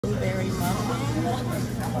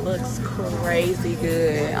Looks crazy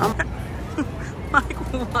good. I'm like,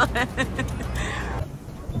 what?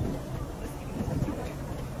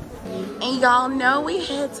 And y'all know we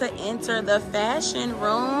had to enter the fashion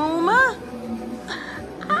room. I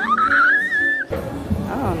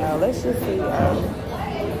don't know. Let's just see.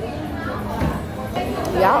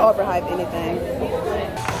 Y'all overhype anything.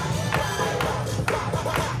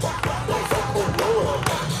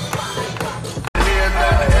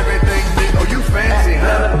 Fancy,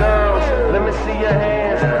 huh? Girls, let me see your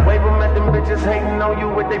hands. Wave them at them bitches hating on you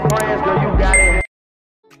with their friends. Girl, you got it.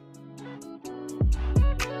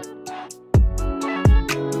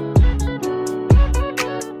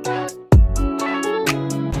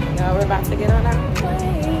 Y'all, we're about to get on our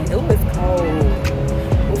plane. It was cold.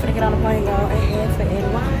 We're gonna get on the plane, y'all, and head to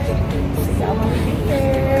NY. See y'all when we get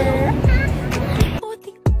there.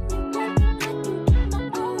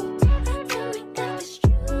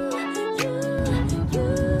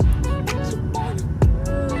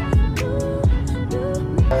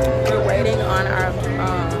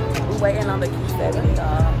 Waiting on the Q70,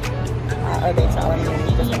 y'all. I'll update y'all in a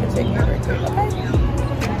minute. Just like a check in real quick, okay?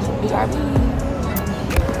 BRB.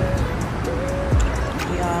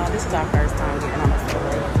 Y'all, this is our first time getting on the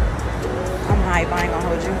subway. I'm hype, I ain't gonna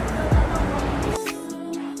hold you.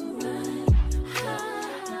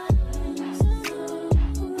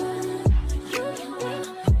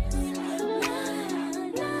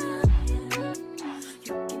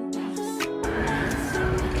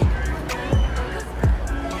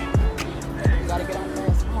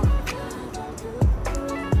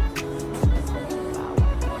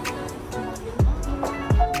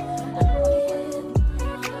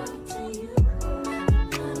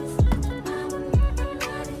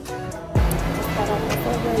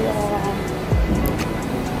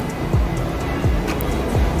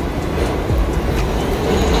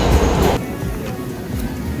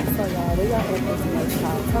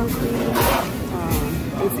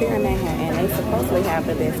 It's here in Manhattan, and they supposedly have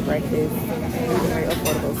the best breakfast. It's very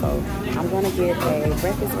affordable, so I'm gonna get a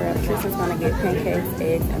breakfast wrap. Tristan's gonna get pancakes,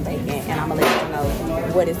 eggs, and bacon, and I'm gonna let you know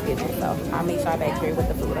what it's getting. So I'll meet y'all back here with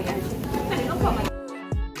the food, okay?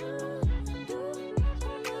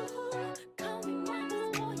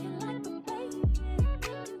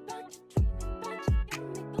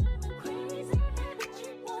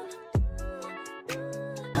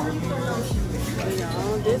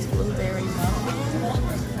 This blueberry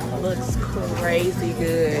muffin looks crazy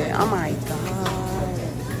good. Oh my god.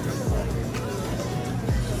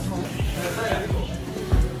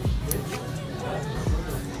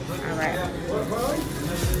 Alright.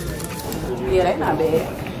 Yeah, they not bad.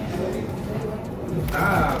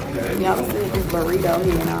 Y'all see this burrito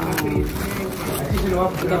here now. You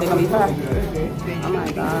think they're gonna be fire? Oh my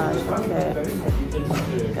gosh, look at that.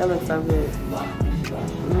 That looks so good.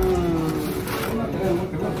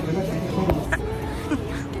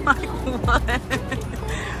 Like what?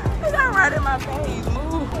 Is that right in my face?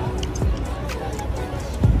 Move.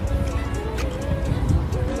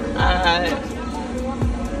 Alright.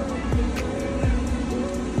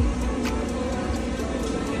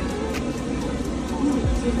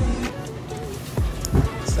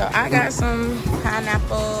 So I got some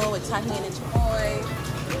pineapple with tahini and chamoy.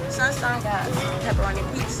 Sunshine got pepperoni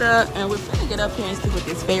pizza, and we're gonna get up here and see what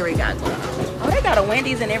this ferry got going on. Oh, they got a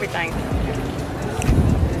Wendy's and everything.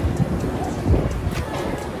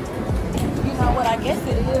 You know what? I guess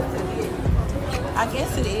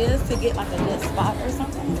it is to get like a good spot or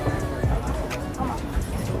something. Come on.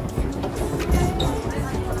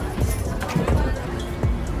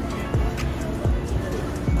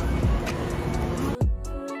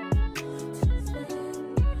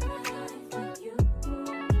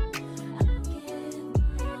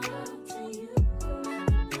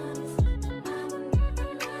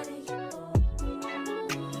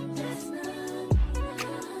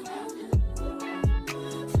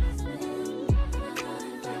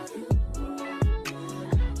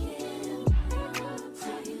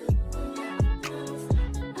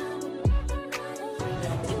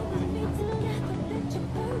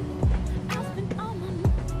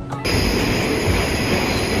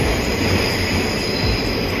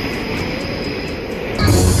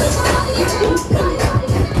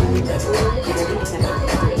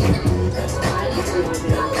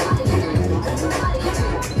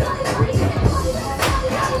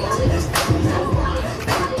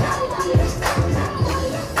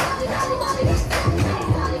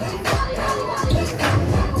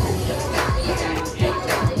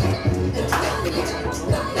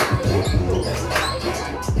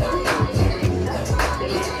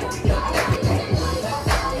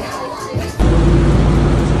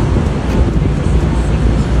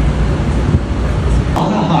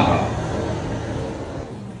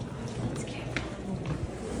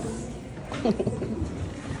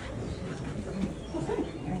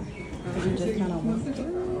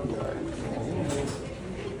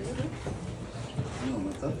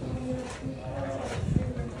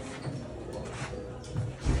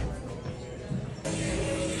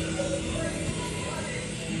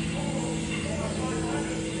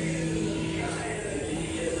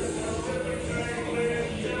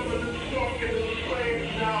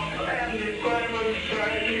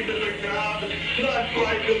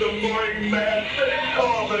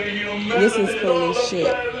 This is cool as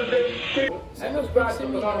shit.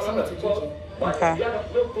 Okay.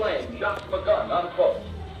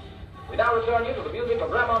 We now return you to the music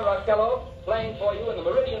of Ramon Roskello, playing for you in the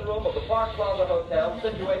Meridian Room of the Park Plaza Hotel,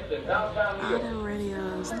 situated in downtown New York. Them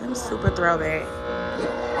radios, them super throwback.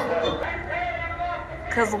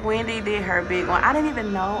 Cause Wendy did her big one. I didn't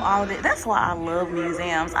even know all of this. That's why I love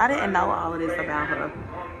museums. I didn't know all of this about her.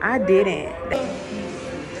 I didn't.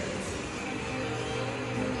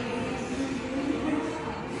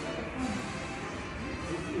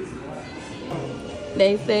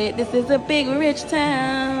 They said this is a big rich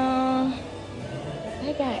town.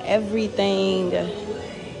 They got everything.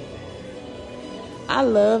 I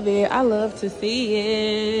love it. I love to see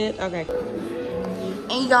it. Okay.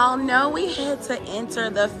 And y'all know we had to enter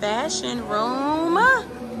the fashion room.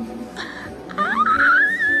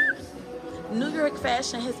 New York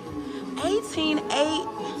fashion has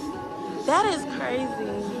 18.8. That is crazy.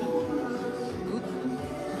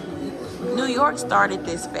 New York started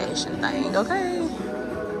this fashion thing, okay?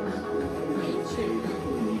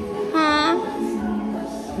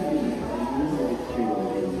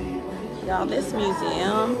 Y'all, this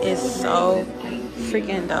museum is so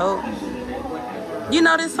freaking dope. You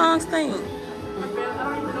know this song, Sting? I don't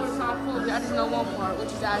even know the song fully. I just know one part, which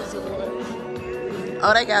is Absolute.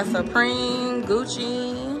 Oh, they got Supreme,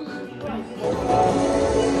 Gucci.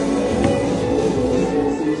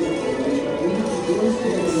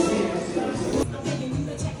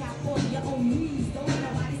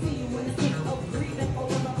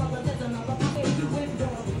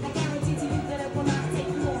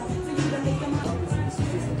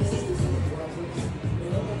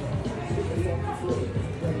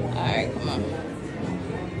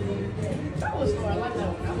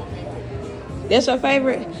 That's your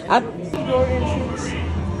favorite? Let's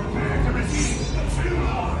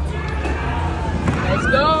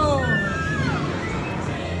go.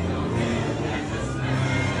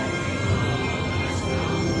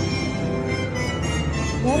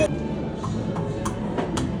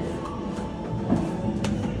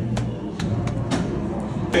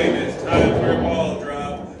 It's time for a ball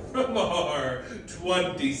drop from our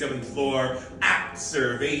 27th floor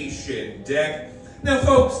observation deck. Now,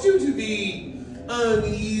 folks, due to the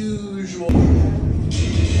unusual...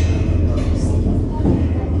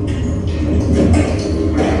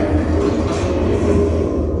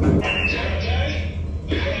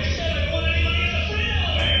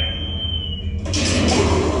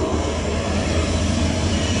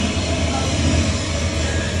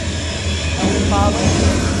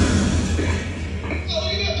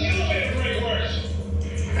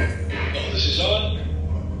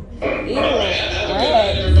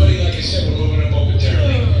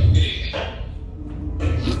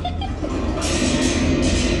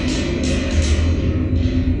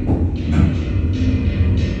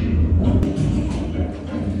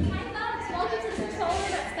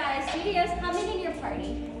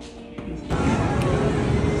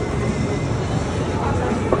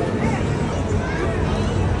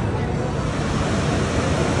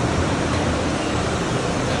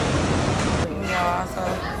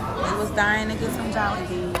 Dying to get some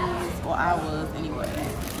Jolibees. Well, I was anyway.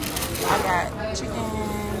 I got chicken.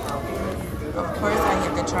 Of course, I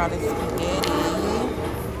had to try the spaghetti.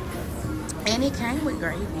 And it came with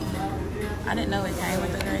gravy. I didn't know it came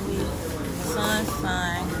with the gravy. Son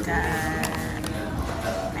got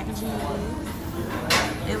mac and cheese.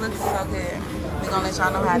 It looks so good. We're gonna let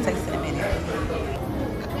y'all know how it tastes in a minute.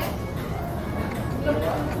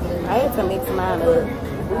 I had to mix mine up.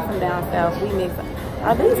 We from down south. We mix.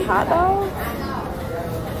 Are these hot dogs?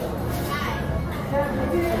 I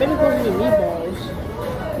think it's supposed to be meatballs.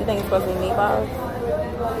 You think it's supposed to be meatballs?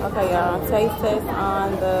 Okay, y'all. Taste test on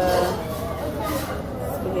the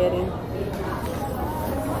spaghetti.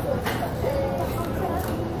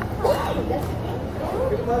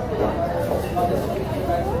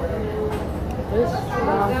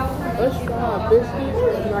 Let's try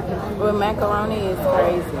biscuits and macaroni. But macaroni is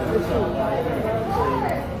crazy.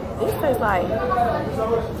 This tastes like...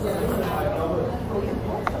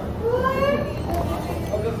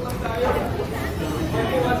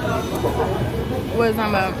 What is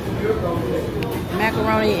talking about?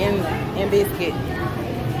 Macaroni and biscuit.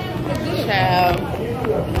 Child.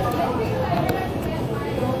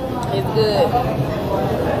 It's good.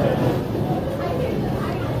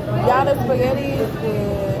 Y'all, the spaghetti is good.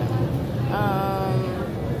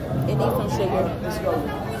 It needs some sugar. Let's go.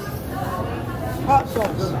 Hot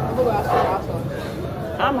sauce. Hot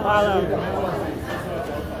sauce. I'm hollering.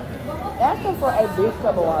 Asking for a big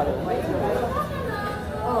cup of water.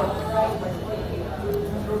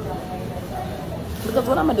 Because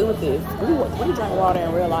what I'm gonna do with this? We drink water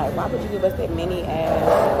in real life. Why would you give us that mini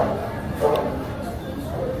ass?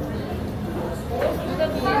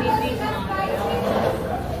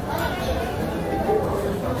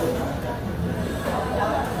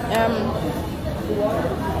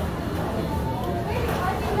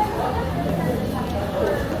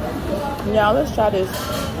 Y'all, let's try this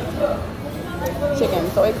chicken.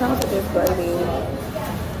 So it comes with this gravy.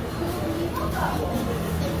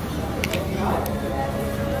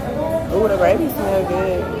 Ooh, the gravy smells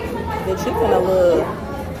good. The chicken a little,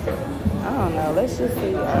 I don't know. Let's just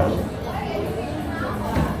see.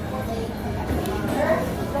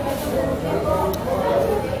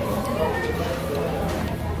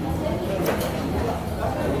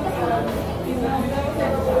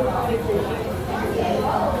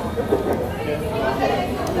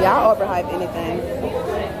 Y'all overhype anything.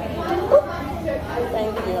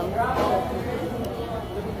 Thank you.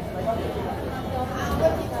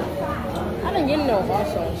 I didn't get no hot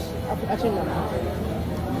sauce. I should know.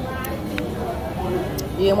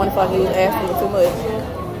 You didn't want to fuck you was asking for too much.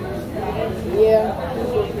 Yeah.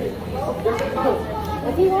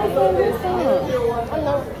 If you want some, this time. I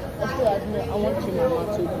know. I want to my mom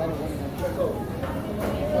too, but I don't want to.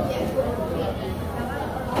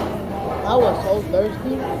 I was so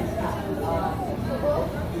thirsty.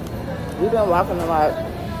 We've been walking a lot.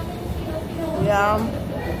 Yeah.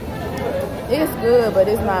 It's good, but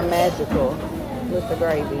it's not magical with the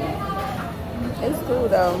gravy. It's cool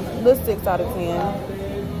though. Little 6 out of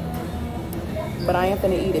 10. But I ain't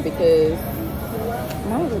finna eat it because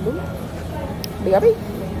I'm hungry, boo. BRB.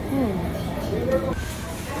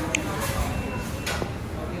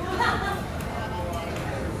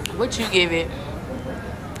 What you give it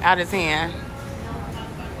out of 10?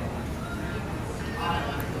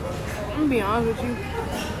 I'm gonna be honest with you.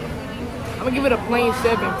 I'm gonna give it a plain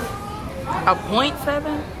 7. A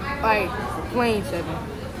 0.7? Like, plain 7.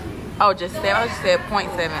 Oh, just 7? I just said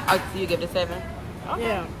 0.7. Oh, so you give it a 7? Okay.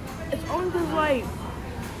 Yeah. It's only because, like,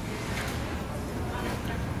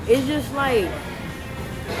 it's just like,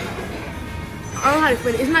 I don't know how to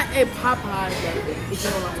explain it. It's not a Popeyes like it. If you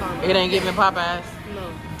know what I'm talking about. It ain't giving Popeyes? No.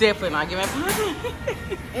 Definitely not giving Popeyes.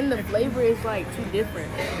 And the flavor is, like, too different.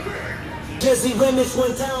 Jesse Remix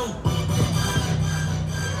one time.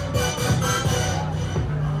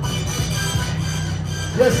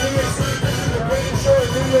 Yes, New York City, this is the greatest show in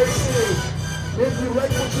New York City. If you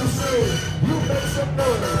like what you see, you make some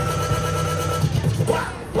noise.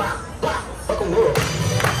 Wow, wow, wow, fucking world.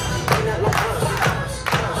 They not like us.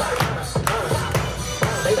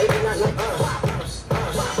 They not like us.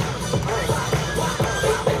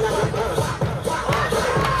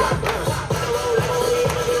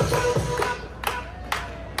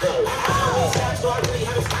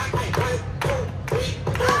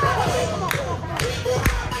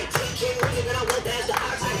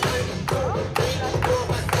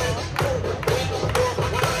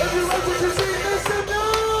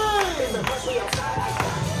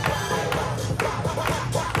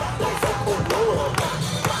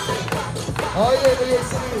 Oh yeah, New York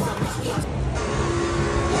City.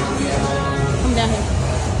 Come down here.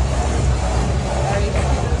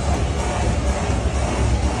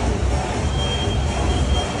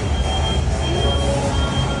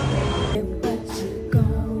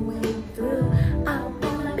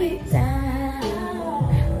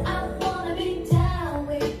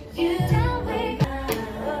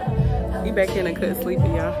 You back in and couldn't sleep,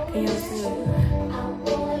 y'all.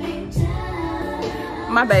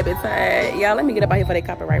 My baby tired. Y'all, let me get up out here before they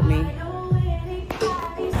copyright me.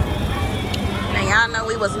 Now, y'all know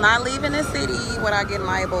we was not leaving the city without getting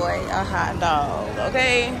my boy a hot dog,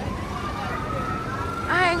 okay?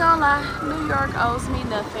 I ain't gonna lie. New York owes me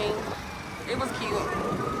nothing. It was cute.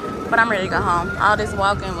 But I'm ready to go home. All this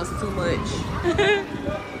walking was too much.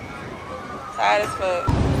 Tired as fuck.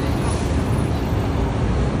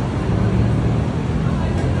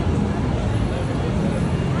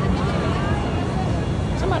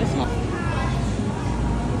 Somebody smoke.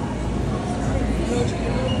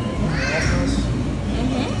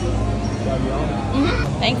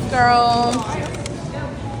 Thanks, girl.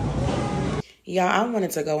 Y'all, I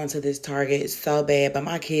wanted to go into this Target so bad, but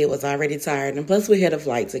my kid was already tired. And plus, we had a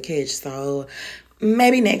flight to catch, so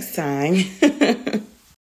maybe next time.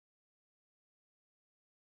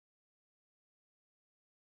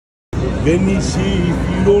 When you see, if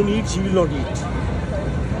you don't eat, she will not eat.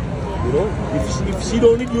 You know, if she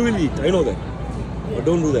don't eat, you will eat. I know that. But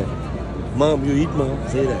don't do that. Mom, you eat, mom.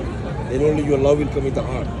 Say that. Then only your love will come in the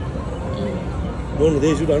heart. No,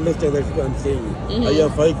 they should understand. That's what I'm saying. I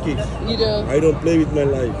have 5 kids. You do? I don't play with my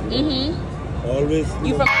life. You know? Always.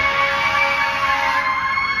 You from